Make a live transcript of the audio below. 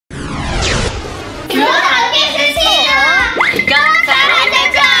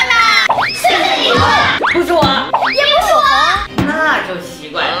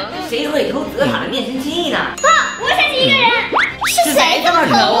谁偷泽塔的变身器呢？啊，我想起一个人，是谁这么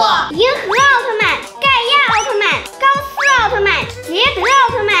可恶？银河奥特曼、盖亚奥特曼、高斯奥特曼、捷德奥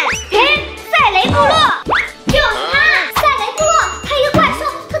特曼，赛雷部落，就是他！赛雷部落，他一个怪兽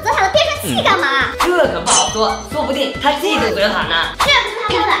偷泽塔的变身器干嘛？这可不好说，说不定他记得泽塔呢。这不是他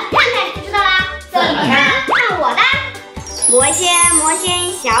偷的，看看就知道啦。怎么看？看我的！魔仙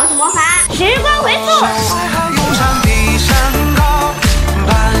小小魔法，时光回溯。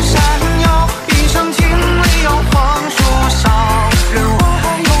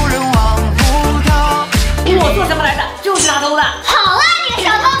我做什么来的？就是他偷的。好啊，你个小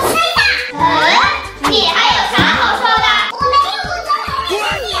偷，吃吧！你还有啥好说的？我没有偷泽塔变身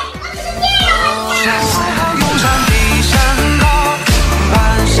器，我只是借用了你。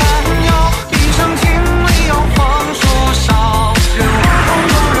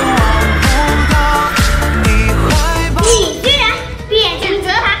你居然变成泽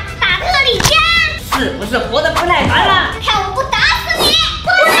塔，打特里加，是不是活得不耐烦了？看我不打死你！不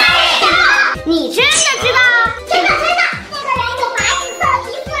是你真的知道？真的，那个人有白紫色的皮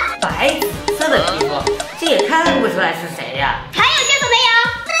肤。白紫色的皮肤，这也看不出来是谁呀？还有线索没有？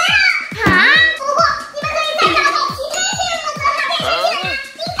没了。啊？不过你们可以再找找其他骗子泽塔变身器的人，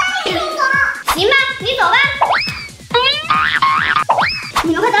应该有线索。行吧，你走吧。你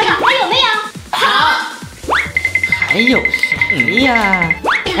们快找找，还有没有？好。还有谁呀？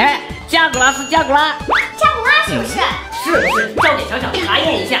哎，加古拉是加古拉。加古拉是不是？是不是？交给小小查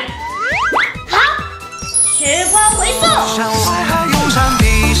验一下。好，时光回溯。山外还有山比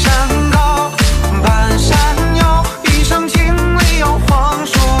山高，半山腰，一声惊雷有黄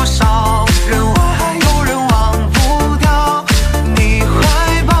树梢，人外还有人忘不掉，你怀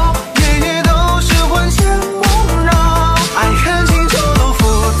抱夜夜都是魂牵梦绕，爱恨情仇都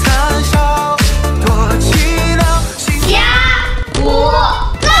付残笑，多凄凉。加古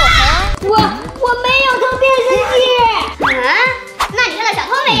拉，我没有偷变身器。那你看到小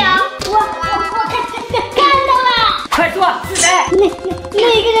偷没有？我看到了。快说是谁？那个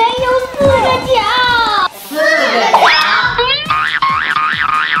人有4个脚。4个脚？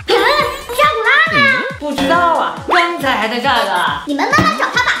加古拉呢？不知道啊，刚才还在这儿呢。你们慢慢找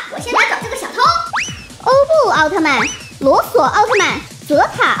他吧，我先来找这个小偷。欧布奥特曼、罗索奥特曼、泽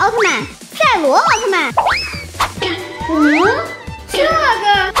塔奥特曼、赛罗奥特曼。这个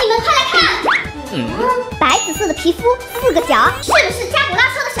你们快来看。白紫色的皮肤，4个脚，是不是加古拉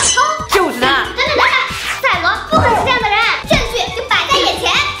说的小偷？就是他。等，赛罗不可能是这样的人，证据就摆在眼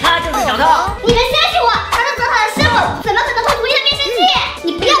前。他就是小偷。你们相信我，他是泽塔的师傅，怎么可能偷徒弟的变身器？你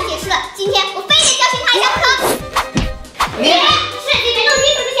不要解释了，今天我非得教训他一下不可。事情没弄清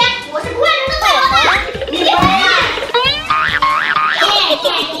楚之前，我是不会容忍赛罗的。你别回来！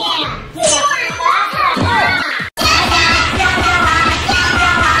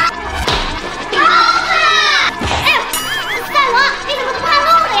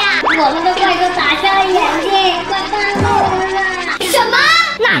我们的怪兽打瞎了眼睛，快帮我们啊！什么？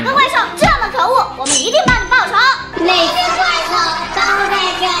哪个怪兽这么可恶？我们一定帮你报仇。那些怪兽都在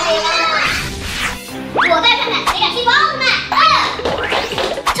这里了。我再看看谁敢欺负奥特曼！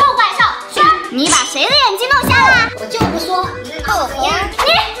臭怪兽，说你把谁的眼睛弄瞎了？我就不说你是透明。你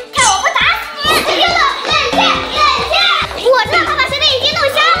看我不打死你！别动，冷静！我知道他把谁的眼睛弄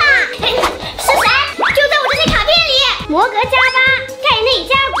瞎了。是谁？就在我这些卡片里。摩格加巴。盖内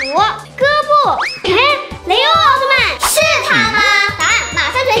加古、哥布，雷欧奥特曼是他吗？答案马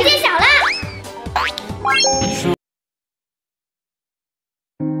上就能揭晓了。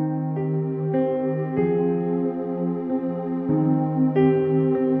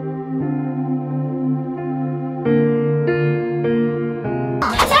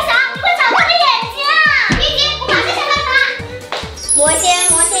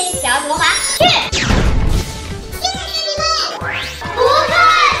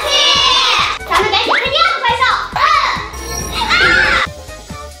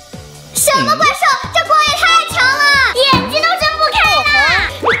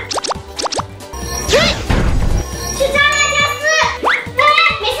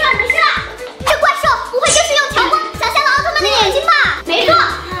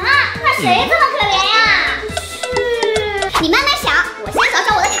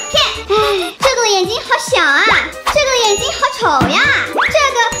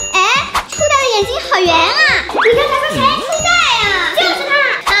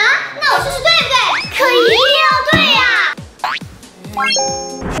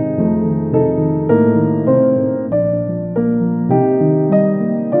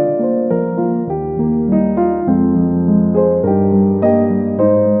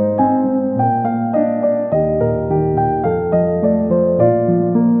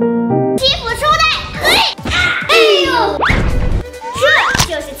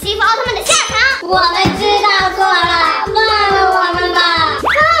我们知道错了，放了我们吧。放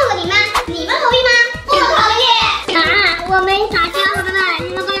了你们，你们同意吗？不同意。啊，我没打下奥特曼，你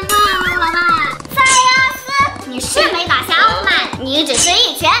们快放了我吧。塞亚斯，你是没打下奥特曼，你只是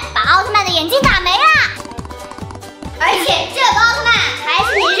一拳把奥特曼的眼睛打没了。而且这个奥特曼还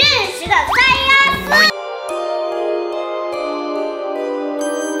是你认识的塞亚斯。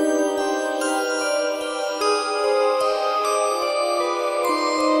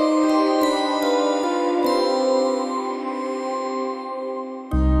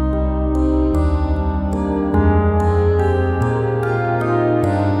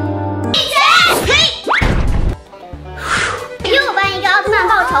又帮一个奥特曼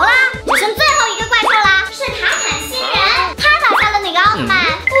报仇啦！只剩最后一个怪兽啦，是卡坦星人。他打下了哪个奥特曼？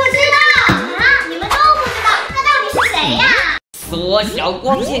不知道啊！你们都不知道，那到底是谁呀？缩小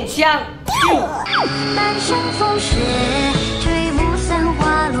光线枪。满山风雪，吹不散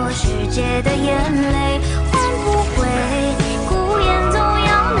滑落世界的眼泪，换不回，孤雁总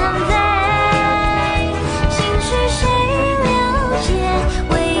要南飞。心事谁了解？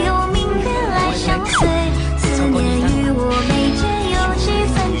唯有明月来相随。思念与我眉间有几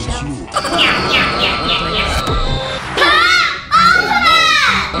分交。啊！奥特曼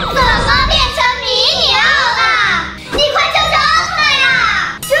怎么变成迷你奥了？你快救救奥特曼呀！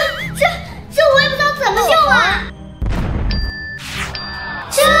这我也不知道怎么救啊！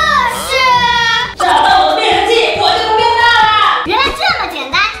这是找到我的变身器，我就能变大了。原来这么简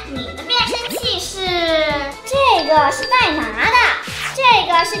单，你的变身器是这个是戴拿的，这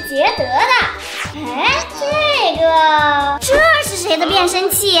个是杰德的，哎，这是谁的变身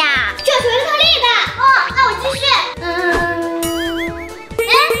器呀？这是维特利的。哦，那我继续。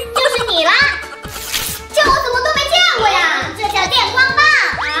就是你啦。这我怎么都没见过呀？这叫电光棒啊？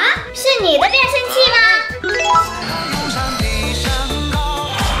是你的变身器吗？有山比山高，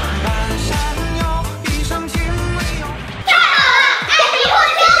半山腰，一声惊雷哟。太好了，艾比获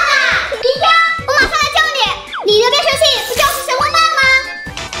救了！迪迦，我马上来救你。你的变身器不就是神光棒吗？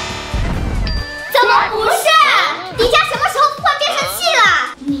怎么不是？迪迦什么时候换变身器了？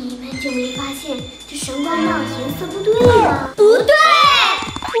你们就没发现这神光棒颜色不对吗？不对，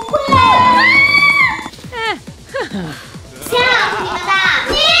不会。吓唬你们的！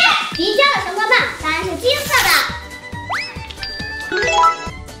迪迦的神光棒当然是金色的。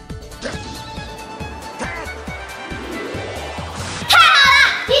太好了，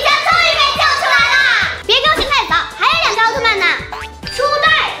迪迦终于被救出来了！别高兴太早，还有2只奥特曼呢。初代，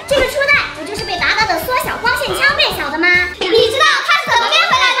这个初代不就是被达到的缩小光线枪变小的吗？你知道它是怎么变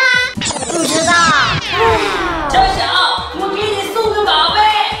回来的吗？不知道。小小，我给你送个宝贝。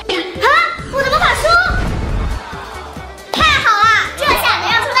啊，我的魔法书！太好了，这下能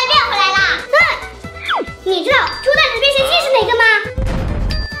让初代变回来了。你知道初代的变身器是哪个吗？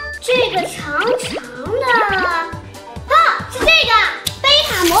这个长长的，啊，是这个贝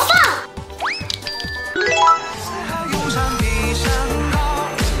塔魔棒。有山比山高，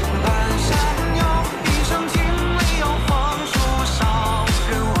半山腰，一声惊雷哟，黄树梢，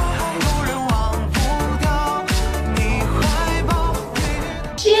人忘还有人忘不掉你怀抱。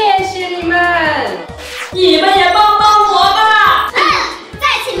谢谢你们，你们也帮帮我吧。再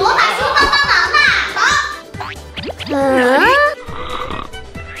请魔法书帮帮忙吧。好。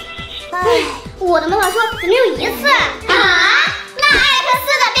我的魔法书怎么有一次啊？那艾克斯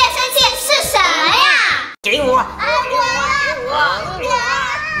的变身器是什么呀？给我。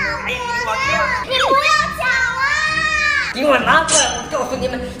你不要抢啊！给我拿过来！我告诉你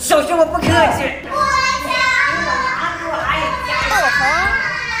们，小时候我不客气。我抢！拿过来！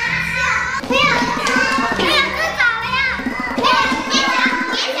不要！更早了呀！别抢！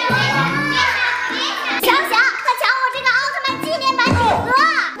小小，他抢我这个奥特曼纪念版礼盒，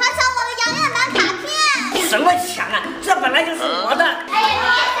他抢我的洋洋版卡片。什么抢啊？这本来就是我的。哎呀，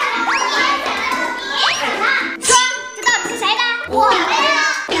别抢了！说，这到底是谁的？我的呀！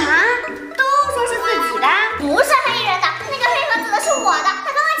啊，都说是自己的，不是黑人的，那个黑盒子的是我的，他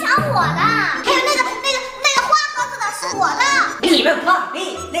刚刚抢我的。还有那个花盒子的是我的。你们放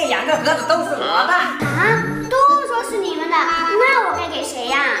屁！那2个盒子都是我的。啊，都说是你们的，那我该给谁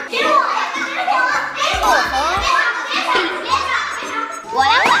呀？给我呀！我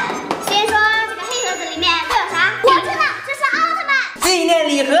来问，先说这个黑盒子里面会有啥？我知道，这是奥特曼。纪念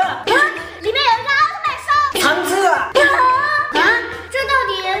礼盒。里面有一个奥特曼烧。长车。这到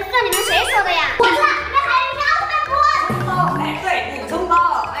底算你们谁说的呀？我知道，里面还有一个奥特曼波。哎，对，补充包。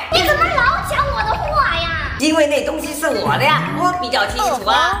哎，你怎么老抢我的货呀？因为那东西是我的呀，我比较清楚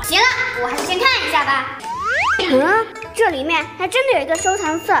啊。行了，我还是先看一下吧。这里面还真的有一个收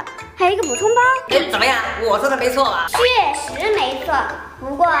藏册，还有一个补充包。怎么样？我说的没错吧？确实没错。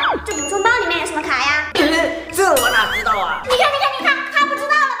不过这补充包里面有什么卡呀？这我哪知道啊？你看，他不知道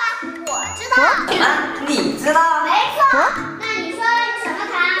了吧？我知道。什么？你知道？没错。那你说有什么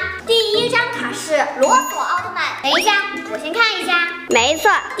卡？第一张卡是罗索奥特曼。等一下，我先看一下。没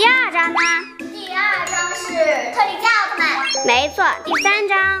错。第二张呢？第二张是特里加奥特曼。没错。第三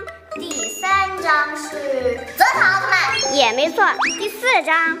张？第三张是泽塔奥特曼。也没错。第四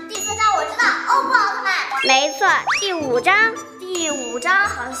张？第四张我知道，欧布奥特曼。没错。第五张？第五张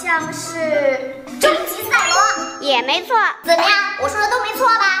好像是终极赛罗，也没错。怎么样？我说的都没错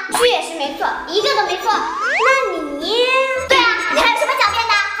吧？确实没错，一个都没错。那你？对啊，你还有什么狡辩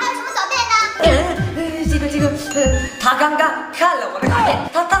的？还有什么狡辩的？他刚刚看了我的卡片，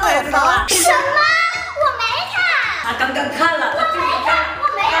他当然知道了。什么？我没看。他刚刚看了。我没看。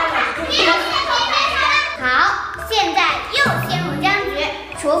好，现在又陷入僵局，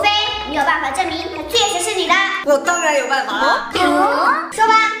除非你有办法证明它确实是你的。我当然有办法了。说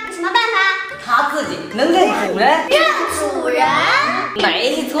吧，有什么办法？他自己能认主人。认主人？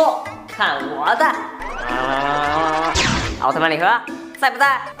没错，看我的。奥特曼礼盒在不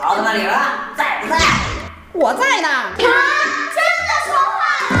在？奥特曼礼盒在不在？我在呢。啊，真的说话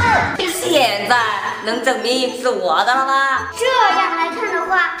了。现在能证明是我的了吗？这样来看的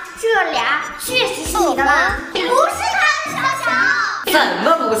话，这俩确实是你的了。不是他的，小小。怎么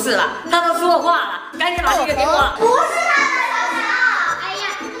不是了？他都说话了，赶紧把这个给我。不是他的，小小。哎呀，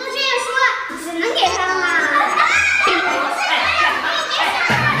他都这样说了，只能给他了嘛。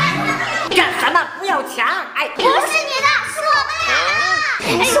干什么？不要抢！哎，不是你的，是我的呀。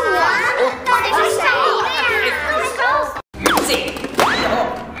是我？到底是谁的呀？这个没有，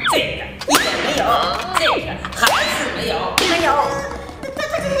这个一点没有，这个还是没有，没有。这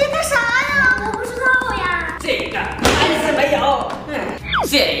啥呀？我不知道呀。这个还是没有。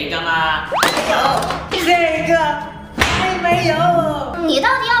这个嘛，没有。这个还没有。你到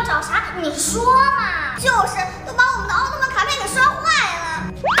底要找啥？你说嘛。就是都把我们的奥特曼卡片给刷坏了。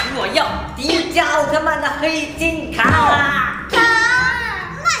我要迪迦奥特曼的黑金卡。啊？那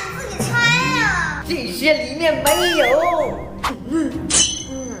你自己猜呀。这些里面没有。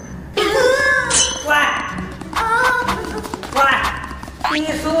乖，听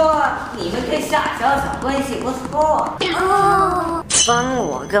说你们跟夏小小关系不错。哦。帮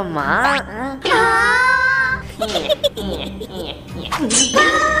我个忙。这是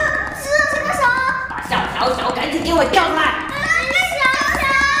个啥？把夏小小赶紧给我叫出来。小，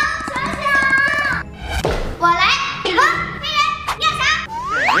我来。黑人要啥？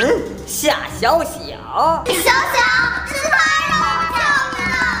夏小小。小小，是他让我们叫你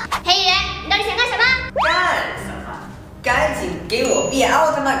了。黑人，你到底想干什么？干什么？赶紧给我变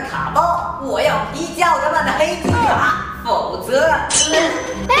奥特曼卡包！我要迪迦奥特曼的黑金卡，否则……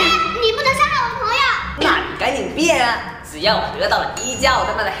你不能伤害我的朋友。那你赶紧变啊！只要得到迪迦奥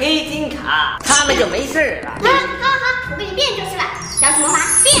特曼的黑金卡，他们就没事了。好，我给你变就是了。小丑魔法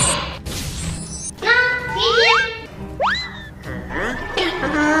变。那黑金。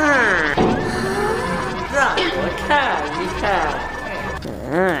让我看一看。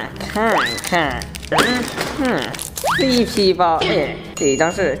看。CP 包，这一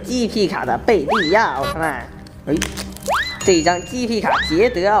张是 GP 卡的贝利亚奥特曼。这一张 GP 卡捷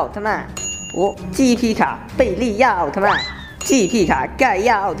德奥特曼。GP 卡贝利亚奥特曼。GP 卡盖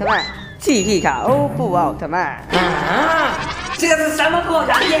亚奥特曼。GP 卡欧布奥特曼。这是什么破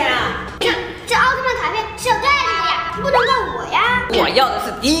卡片啊？这奥特曼卡片是有概率的呀，不能怪我呀。我要的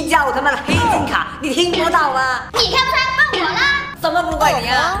是迪迦奥特曼的黑金卡，你听不到吗？你看不出来怪我了？怎么不怪你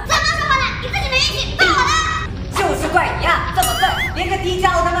啊？怎么说话呢？你自己没运气，怪我了。就是怪你啊！这么笨，连个迪迦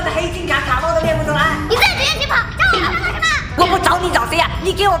奥特曼的黑金卡卡包都变不出来。你自己别起跑，找我麻烦干什么？我不找你找谁呀？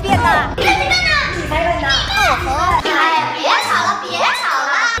你给我变的。你自己变的。你才笨呢。哎呀，别吵了，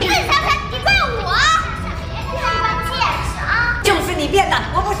你自己猜不猜？你怪我？别他妈见识啊！就是你变的，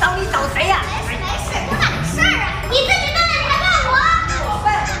我不找你找谁呀？没事，多大点事儿啊！你自己笨的，你还怪我？我笨，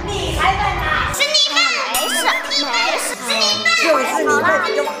你才笨呢。是你笨。没事，是你笨。就是你笨，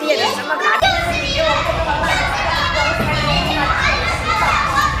你又变的什么卡？就是你给我变的。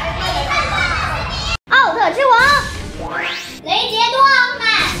奥特之王，雷杰多奥特曼，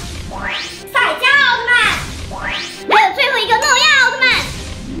赛迦奥特曼，还有最后一个诺亚奥特曼，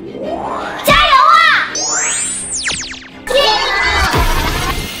加油啊！天哪！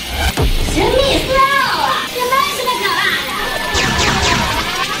神秘4号啊，这没什么可怕的。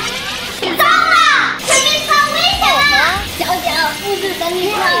糟了，神秘4号危险了！小小，不是神秘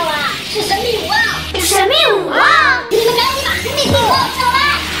4号啊，是神秘5号。神秘5号，你们赶紧把神秘4号找来！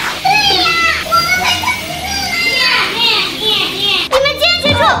对呀，我们才是。你们坚持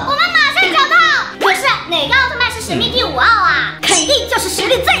住，我们马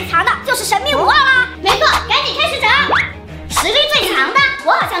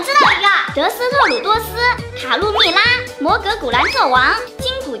鲁多斯、卡路蜜拉、摩格古兰特王、金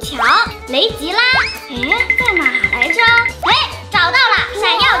古乔、雷吉拉。哎，在哪来着？哎，找到了，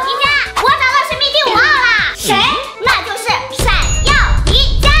闪耀迪迦！我找到神秘第5号啦！谁？那就是闪耀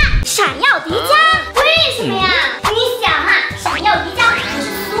迪迦！闪耀迪迦？为什么呀？你想啊，闪耀迪迦可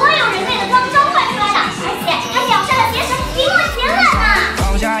是所有人类的装召唤出来的，而且它秒杀了邪神，比我前晚呢。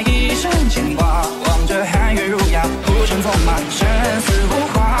放下一身牵挂，望着寒月如牙，孤身纵马，生死无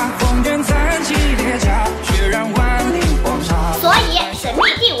话，风卷残骑列甲，血染万里黄沙。所以神秘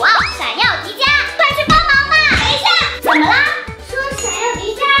第5号闪耀迪迦，快去帮忙吧！等一下，怎么啦？说闪耀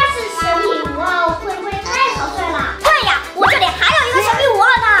迪迦是神秘5号，会不会太草率了？对呀，我这里还有一个神秘5号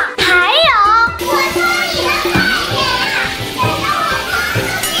呢。还有，我终于能发现了，闪耀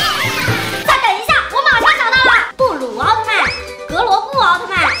再等一下，我马上找到了，布鲁奥特曼、格罗布奥特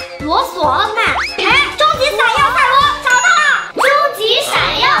曼、罗索奥特曼。哎，终极闪耀赛罗找到了！终极闪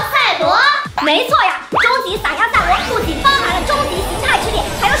耀赛罗，没错呀，终极闪耀赛罗不仅包含了终极形态之力，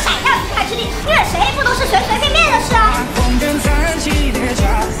还有闪耀形态之力，虐谁不都是随随便便的事啊？风卷残骑列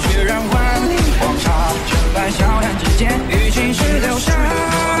甲，血染万里黄沙，成败萧然之间，于情是流沙。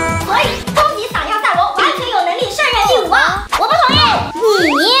所以终极闪耀赛罗完全有能力胜任第5号。我不同意，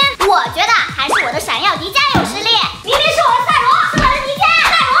你？我觉得还是我的闪耀迪迦有实力。明明是我的赛罗，是我的迪迦，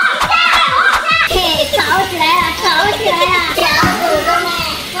赛罗，迪迦，赛罗，嘿，吵起来了，吵起来了，小祖宗们，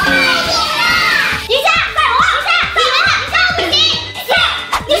快点啊！迪迦，赛罗，迪迦，你们两个不行！切，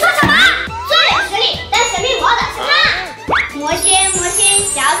你说什么？最有实力，但神秘5号的是他。魔仙，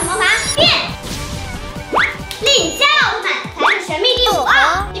小紫魔法变。令加奥特曼才是神秘第5号，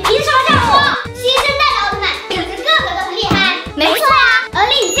你凭什么这样说？牺牲代的奥特曼可是个个都很厉害。没错啊，而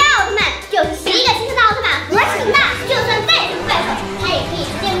令加奥特曼就是11个星球的奥特曼合成的，就算再怎么怪兽，他也可以直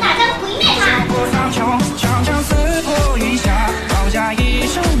接用大招毁灭他。过苍穹，长枪撕破云霞，放下一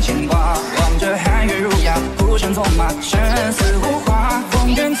身牵挂，望着寒月如牙，孤身纵马，生死无话，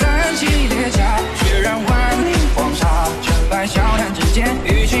风卷残骑列甲，血染万里黄沙，成败萧然之间，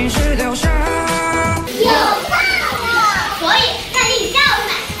于情是流沙。有道理，所以让令加奥特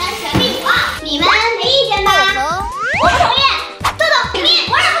曼当神秘5号，你们没意见吧？我不同意。豆豆，你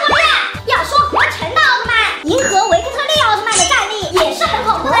我也不同意。要说合成的奥特曼，银河维克特利奥特曼的战力也是很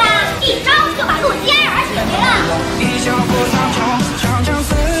恐怖的呀，一招就把路基埃尔解决了。一笑过苍穹，长枪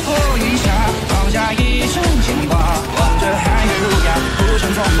撕破云霞，放下一身牵挂，望着寒月如牙，孤身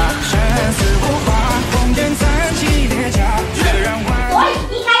纵马，生死无话，风卷残骑列甲，血染万。所以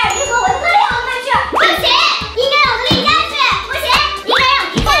应该让银河维克特利奥特曼去，不行；应该让我的丽佳去，不行；应该让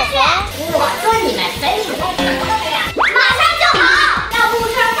迪迦去。我说你们神属不同的呀，马上就好。要不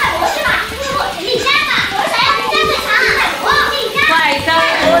就让赛罗去吧，因为我是丽佳嘛，我闪耀迪迦最强，赛罗、丽佳。快上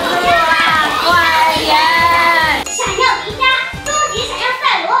不是啊，快点！闪耀迪迦、终极闪耀赛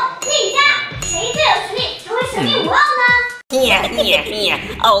罗、丽佳，谁最有实力成为神秘5号呢？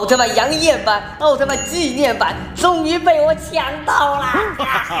奥特曼杨艳版、奥特曼纪念版终于被我抢到了！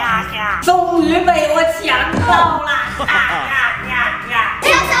终于被我抢到了！小小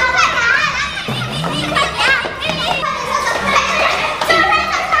快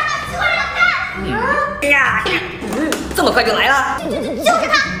点，快点！这么快就来了？就是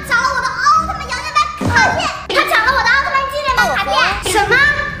他抢了我的奥特曼杨艳版卡片，他抢了我的奥特曼纪念版卡片。什么？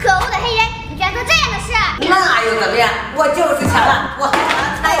可恶的黑人，你居然做这样的事！那又怎么样？我就是抢了，我还把它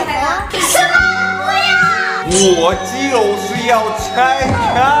拆开了。什么？不要！我就是要拆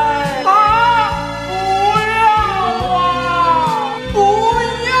开！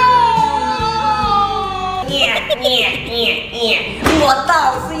我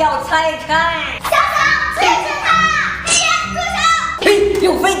倒是要拆开！小草，追着他！黑人，住手！嘿，有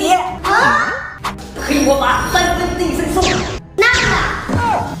飞碟！啊！黑魔法3分地身术！那个，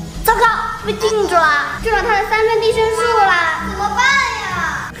糟糕，被定住了，中了他的3分地身术了，怎么办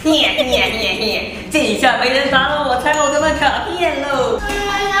呀？这下没人打扰我拆奥特曼卡片喽！小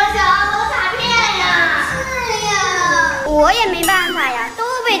小，我的卡片呀！是呀，我也没办法呀，都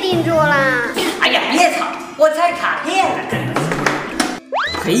被定住了。哎呀，别吵，我拆卡片了，真的是。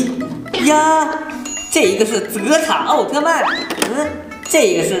嘿呀，这个是泽塔奥特曼，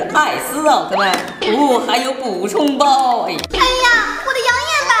这个是艾斯奥特曼，还有补充包。哎呀，我的杨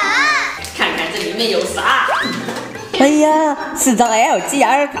艳版！看看这里面有啥？哎呀，是张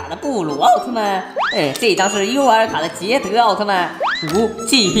LGR 卡的布鲁奥特曼，这张是 UR 卡的捷德奥特曼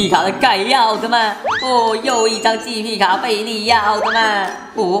，GP 卡的盖亚奥特曼，又一张 GP 卡贝利亚奥特曼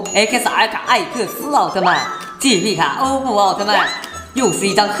，XR 卡艾克斯奥特曼，GP 卡欧布奥特曼，又是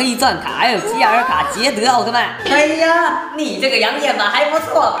一张黑钻卡 LGR 卡捷德奥特曼。哎呀，你这个杨艳版还不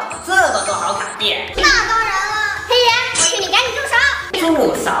错嘛，这么多好卡片。那当然了，黑人，我劝你赶紧住手！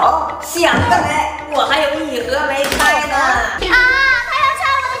住手！想得美，我还有1盒没开呢。啊，他要拆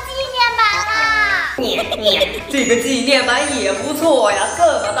我的纪念版啦！你这个纪念版也不错呀，这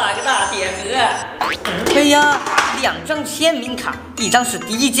么大个大铁盒。哎呀，2张签名卡，一张是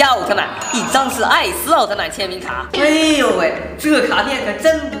迪迦奥特曼，一张是艾斯奥特曼签名卡。哎呦喂，这卡片可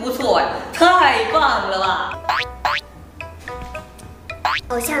真不错呀，太棒了吧！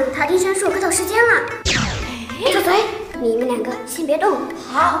偶像逃离神术可走时间了。住嘴！你们2个先别动。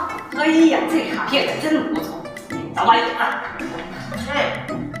好。哎呀，这卡片可真不错，找吧啊。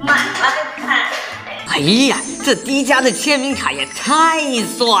慢慢看。哎呀，这迪迦的签名卡也太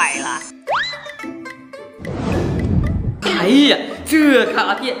帅了！哎呀，这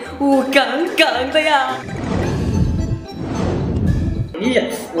卡片杠杠的呀！哎呀，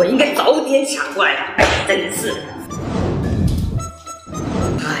我应该早点抢过来的，哎，真是。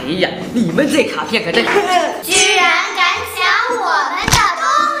哎呀，你们这卡片可真……居然敢抢我们的东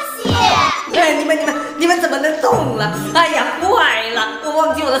西！哎，你们怎么能动了？哎呀，坏了！我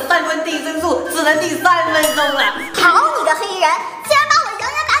忘记我的3分定身术只能定3分钟了。好你个黑人，竟然把我摇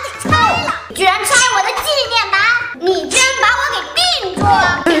摇板给拆了！居然拆我的纪念版！你居然把我给定住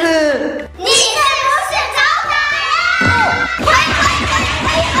了！你是不是找打呀？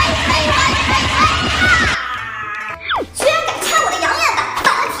居然敢拆我的摇摇板！我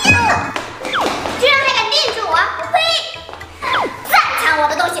的天哪！居然还敢定住我！我呸！再抢我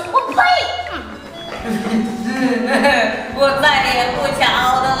的东西，我呸！我再也不抢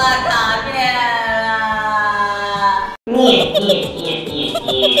奥特曼卡片了。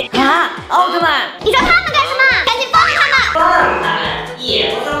啊，奥特曼！你找他们干什么？赶紧帮他们！帮他们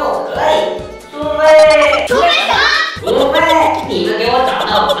也不是不可以，除非什么？除非你们给我找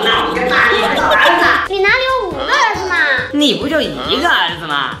到我那5个大力的儿子。你哪里有5个儿子嘛？你不就1个儿子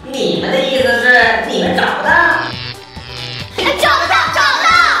吗？你们的意思是你们找不到？找到！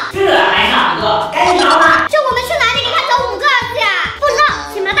这还差不多，赶紧找吧。这我们去哪里给他找5个儿子呀？不知道，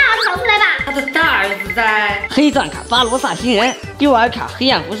请把大儿子找出来吧。他的大儿子在黑钻卡巴罗萨星人，UR卡黑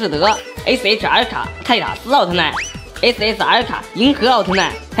暗浮士德，SHR 卡泰塔斯奥特曼，SSR 卡银河奥特曼，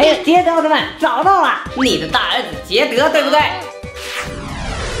还有捷德奥特曼，找到了。你的大儿子捷德对不对？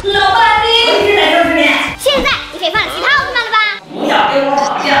老半天一直在说你。现在你可以放其他奥特曼了吧？不要跟我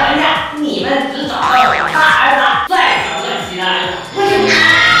讨价还价，你们只找到我大儿子，再找个其他儿子。我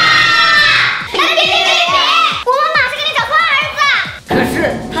们马上给你找出儿子。可是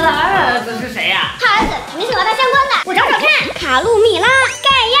他的儿子是谁呀？他儿子肯定是和他相关的，我找找看。卡路米拉、盖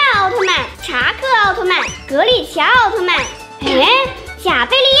亚奥特曼、查克奥特曼、格里乔奥特曼，哎，贾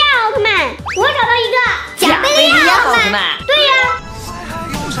贝利亚奥特曼，我找到一个贾贝利亚奥特曼。对呀。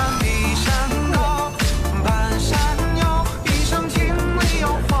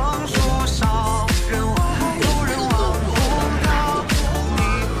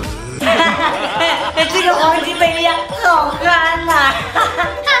这个黄金贝利亚好憨呐！是啊，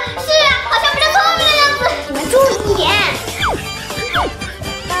好像比较聪明的样子。你们注意一点。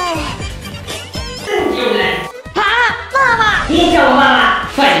哎，真丢人！啊，爸爸！别叫我爸爸，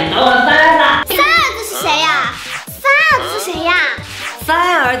快点找我的3儿子。3儿子是谁呀？3儿子是谁呀？3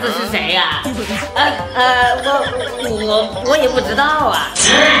儿子是谁呀？我也不知道啊。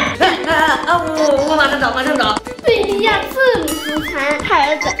我马上找。贝利亚这么凶残，他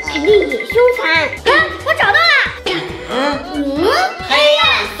儿子肯定也凶残。我找到了。黑暗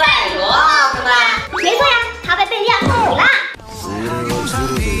赛罗奥特曼。没错呀，他被贝利亚送礼了。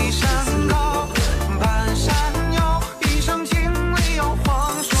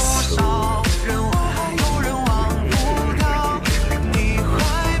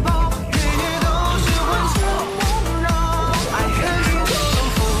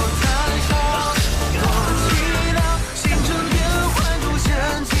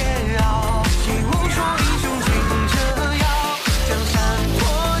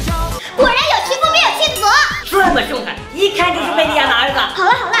这么凶狠，一看就是贝利亚的儿子。好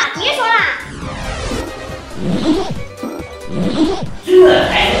了，别说了。这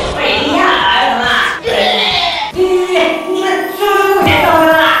才是我贝利亚的儿子嘛！你们说不点到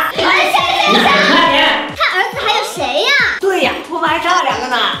了？快点！他儿子还有谁呀？对呀，我们还差2个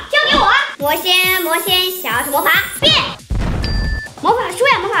呢。交给我，魔仙小小魔法变。魔法书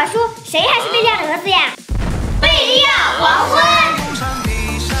呀，魔法书，谁还是贝利亚的儿子呀？贝利亚黄昏。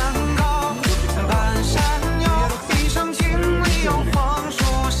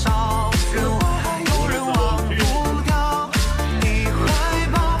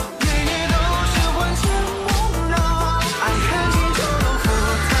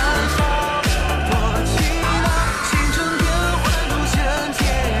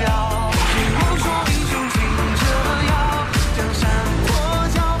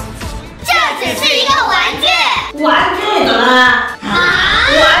啊？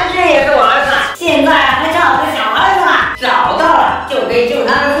完全也是我儿子，现在还差我的小儿子呢，找到了就可以救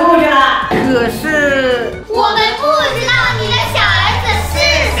他的出去了。可是我们不知道你的小儿子是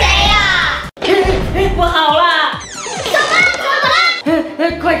谁呀？不好了！怎么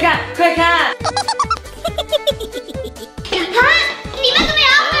了？快看快看！啊！你们怎么有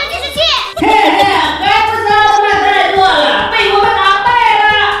奥特曼计时器？还不是奥特曼太弱了，被我们打败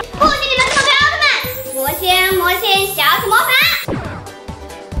了。不许你们这么对奥特曼！魔仙小小魔法！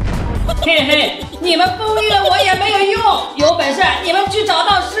嘿嘿，你们封印了我也没有用，有本事你们去找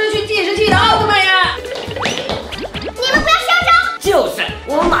到失去计时器的奥特曼呀！你们不要嚣张！就是，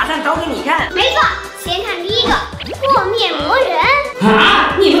我们马上找给你看。没错，先看第一个破灭魔人。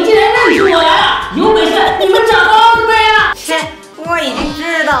啊！你们竟然认出我来了！有本事你们找到奥特曼呀！切，我已经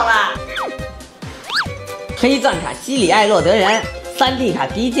知道了。黑钻卡基里艾洛德人，3D 卡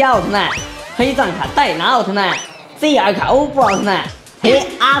迪迦奥特曼，黑钻卡戴拿奥特曼，ZR 卡欧布奥特曼，嘿，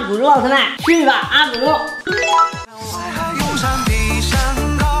阿古鲁奥特曼，去吧，阿古鲁！用山比山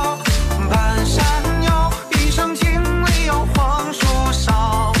高，半山腰，一声惊雷摇晃树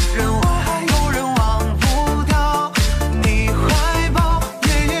梢，人外有人忘不掉，你怀抱夜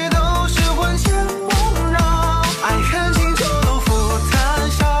夜都是魂牵梦绕，爱恨情仇都付谈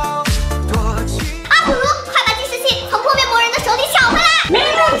笑，多情。阿古鲁，快把计时器从破灭魔人的手里抢回来！没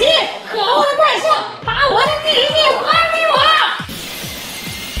问题，和我的怪兽，把我的计时器还给我！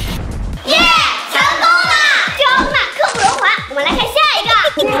耶，成功了！这奥特曼刻不容缓，我们来看下一个。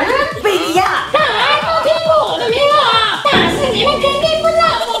贝利亚，大家都听过我的名号，但是你们肯定不知道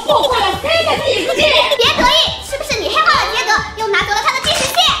我破坏了谁的计时器。别得意，是不是你黑化了杰德，又拿走了他的计时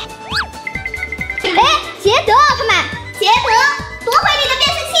器？哎，杰德奥特曼，杰德，夺回你的变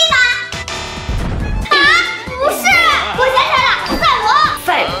声器吧！啊，不是，我想起来了，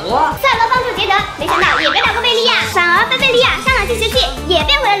赛罗帮助杰德，没想到也干掉过贝利亚，反而被贝利亚伤了计时器，也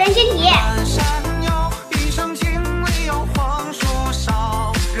变回了人形体。半山腰，一声惊雷摇晃树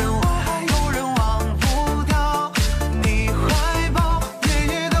梢，人外有人忘不掉，你怀抱夜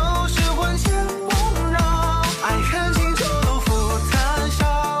夜都是魂牵梦绕，爱恨情仇都付谈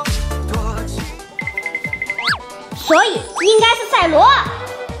笑，多情。所以应该是赛罗。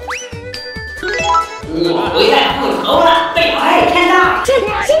你回来复仇了，被我还看到。行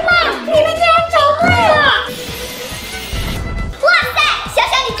吧，你们竟然找对了！哇塞，小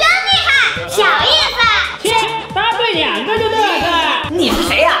小你真厉害，小意思。切，答对2个就对了。你是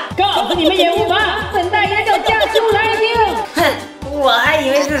谁呀？告诉你们也无妨，本大爷叫加修来丁。哼，我还以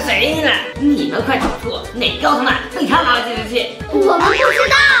为是谁呢。你们快找出哪个奥特曼被他拿了计时器？我们不知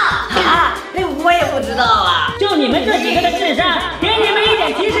道。啊，我也不知道啊。就你们这几个的智商，给你们一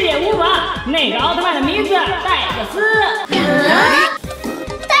点提示也无妨。那个奥特曼的名字戴克斯。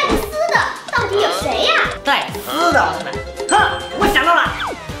戴克斯的到底有谁呀？戴斯的奥特曼，哼，我想到了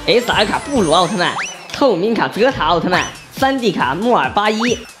 ，SR 卡布鲁奥特曼，透明卡泽塔奥特曼，3D 卡莫尔巴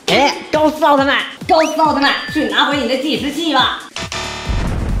伊，哎，高斯奥特曼，去拿回你的计时器吧。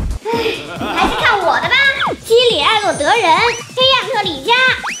还是看我的吧。基里艾洛德人，黑暗特里迦。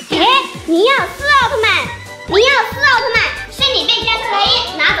哎，尼奥斯奥特曼，是你被加特雷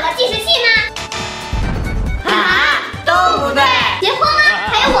伊拿走了计时器吗？啊，都不对。别慌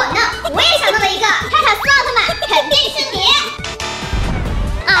啊，还有我呢，我也想到了一个，泰塔斯奥特曼，肯定是你。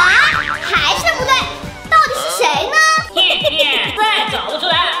啊，还是不对，到底是谁呢？再找不出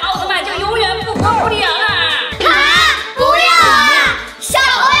来，奥特曼就永远不活不了了。啊，不要啊！小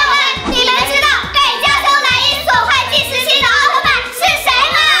朋友们，你们知道被加特雷伊损坏计时器的奥特曼是谁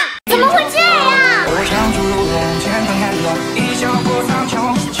吗？怎么会这样？我常驻路人，天空暗落，一笑过苍穹，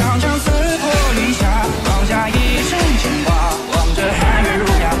长枪撕破离霞，放下一身牵挂，望着寒月如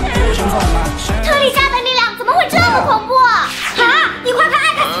牙，不胜风马。特丽迦的力量怎么会这么恐怖？啊，你快看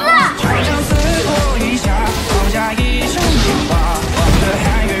艾克斯！长枪撕破离霞，放下一身牵挂，望着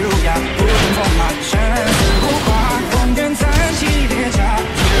寒月如牙，不胜风马，生死如花，风卷残骑列甲，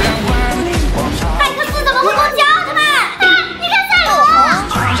自然万里广场。艾克斯怎么会攻击奥特曼？啊，你看赛罗！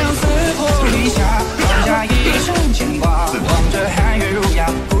长枪撕破离霞，放下一身牵挂，望着寒月如牙，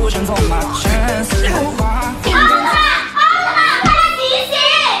不胜风马，生死如花。奥特曼，快来醒醒！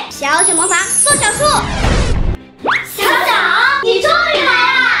小雪魔法缩小术。小小，你终于来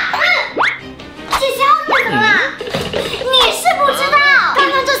了！这些奥特曼怎么了？你是不知道，刚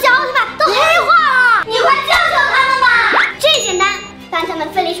刚这些奥特曼都黑化了，你快救救他们吧！这简单，帮他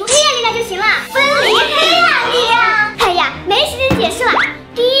们分离出黑暗力量就行了。分离黑暗力量？哎呀，没时间解释了。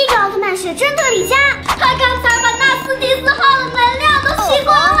第一个奥特曼是真特里迦，他刚才把纳斯蒂斯号的能量都吸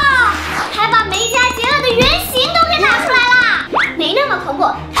光了，还把梅加杰尔的原型都给拿出来了。没那么恐怖，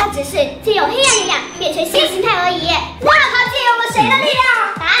他只是借用黑暗力量变成新形态而已。那他谁的力量？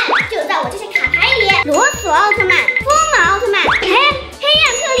答案就在我这些卡牌里。罗索奥特曼、风马奥特曼，黑暗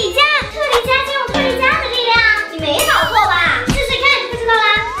特里加，特里加就用特里加的力量，你没搞错吧？试试看就知道啦。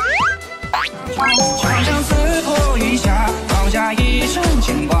长枪刺破云霞，放下一身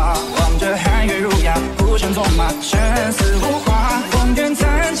牵挂，望着寒月如牙，孤身纵马，生死无花，风卷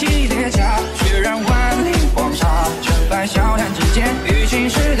残骑列甲，血染万里黄沙，成败笑谈之间，雨尽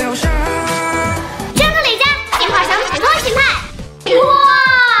是流沙。真特里加进化成普通形态。哇，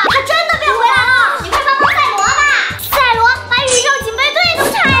他真的变回来了！你快帮帮赛罗吧！赛罗把宇宙警备队都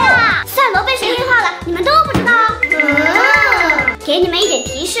拆了。赛罗被谁黑化了？你们都不知道？给你们一点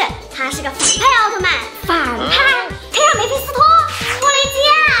提示，他是个反派奥特曼。反派？黑暗梅菲斯托、托雷基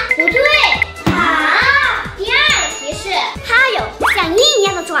亚？不对啊！第二个提示，他有像鹰一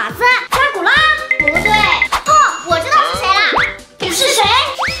样的爪子。扎古拉？不对。哦，我知道是谁啦！是谁？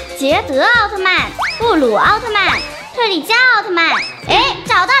捷德奥特曼、布鲁奥特曼、特里加奥特曼。哎，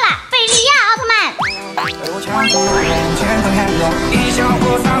找到了，贝利亚奥特曼。而我强出人间很寒冷，一笑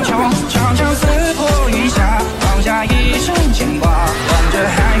破苍穹，长枪刺破云霞，放下一身牵挂，望着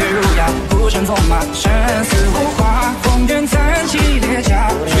寒月如牙，孤身纵马，生死无花，风卷残骑列甲，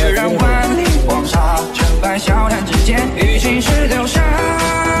血染万里黄沙，成败笑谈之间，雨尽是流沙。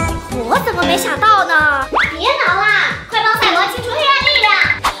我怎么没想到呢？别挠啦，快帮赛罗清除黑暗力量！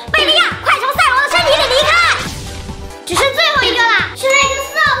贝利亚，快从赛罗的身体里离开！只剩最后一个啦，是莱克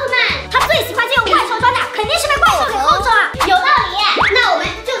斯奥特曼，他最喜欢借用怪兽装甲，肯定是被怪兽给控制了。有道理，那我们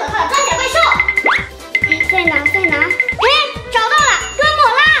就等他的装甲怪兽。在哪？哎，找到了，哥莫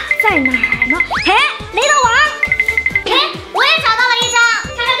拉在哪儿呢？哎，雷德王。哎，我也找到了一张，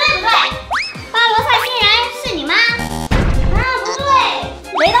看看对不对？巴罗萨星人是你吗？啊，不对。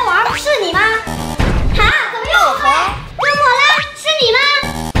雷德王是你吗？啊，怎么又不对？哥莫拉是你吗？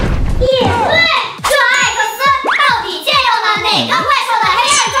也对。这艾克斯到底借用了哪个怪兽的黑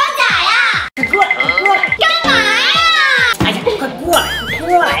暗装甲呀？过来！干嘛呀？哎呀，快过来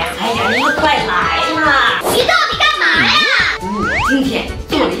呀！哎呀，你们快来嘛！你到底干嘛呀？今天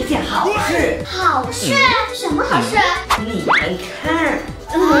做了一件好事。好事？什么好事？你们看，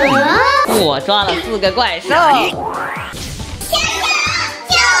我抓了4个怪兽。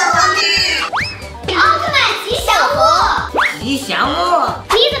奥特曼吉祥物！吉祥物。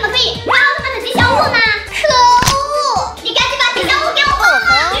你怎么可以拿奥特曼的吉祥物呢？可恶！你赶紧把吉祥物给我放了！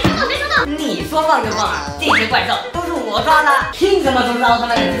别说动！你说放就放啊！这些怪兽都是我抓的，凭什么说是奥特曼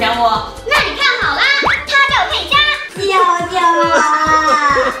的吉祥物？那你看好了，他叫佩佳。娇娇啊！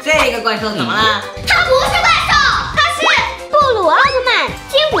这个怪兽怎么了？他不是怪兽，他是布鲁奥特曼、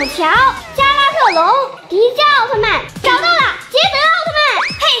金古桥、加拉特龙、迪迦奥特曼。找到了，捷德奥特曼。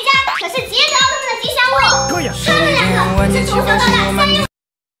佩佳可是捷德奥特曼的吉祥物。他们两个是从小到大3优。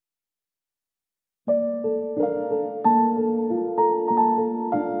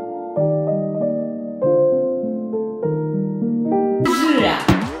是啊，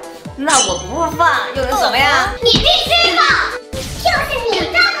那我不放又能怎么样？你必须放，就是你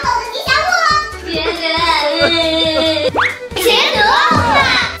抓住了我的吉祥物了。捷德奥特曼，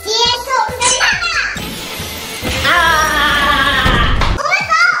接受审判吧！我们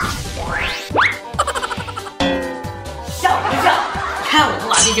走。笑不笑？看我们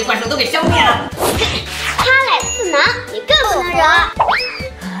把这些怪兽都给消灭了。他来次能，你更不能惹。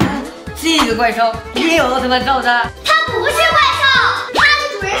这个怪兽也有奥特曼罩着。他不是怪兽，他的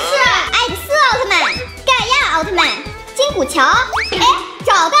主人是艾克斯奥特曼、盖亚奥特曼、金古桥。哎，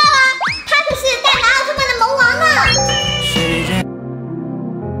找到了，他可是戴拿奥特曼的萌王呢。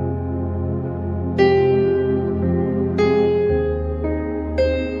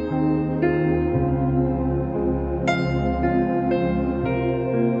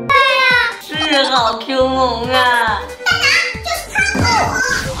是好 Q 萌啊！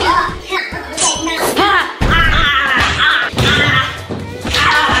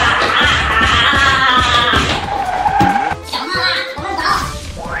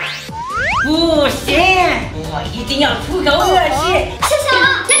不行，我一定要出口恶气！吃小龙，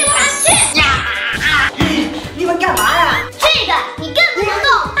别给我拿去！你们干嘛呀？这个你更不能动，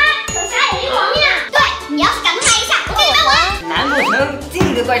他可傻眼灵王呀！对，你要是敢动他一下，我跟你们玩！难不成这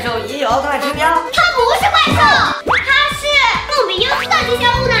个怪兽也有奥特曼指标？他不是怪兽，他是梦比优斯的吉祥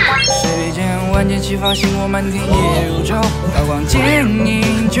物呢。世间万箭齐发，星火满天夜如昼，刀光剑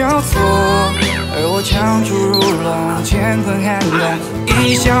影交错，而我强出如龙，乾坤撼动，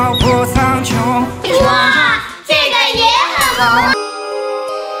一笑破苍穹。哇，这个也很萌。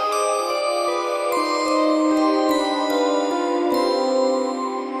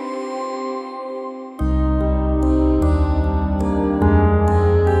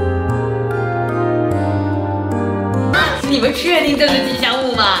你们确定这是吉祥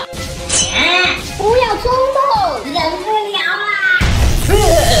物吗？不要冲动，忍不了啦！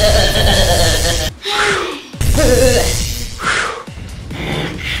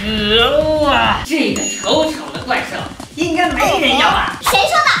可恶啊！这个丑丑的怪兽应该没人要吧？谁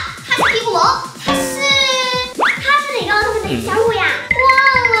说的？他是皮古龙，他是哪个奥特曼的吉祥物呀？忘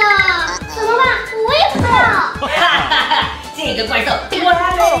了，怎么办？我也不知道。哈哈哈，这个怪兽我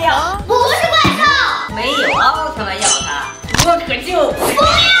还没要，不是怪兽，没有奥特曼要它，我可就不要啊！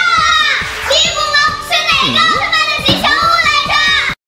皮古龙是哪个奥特曼？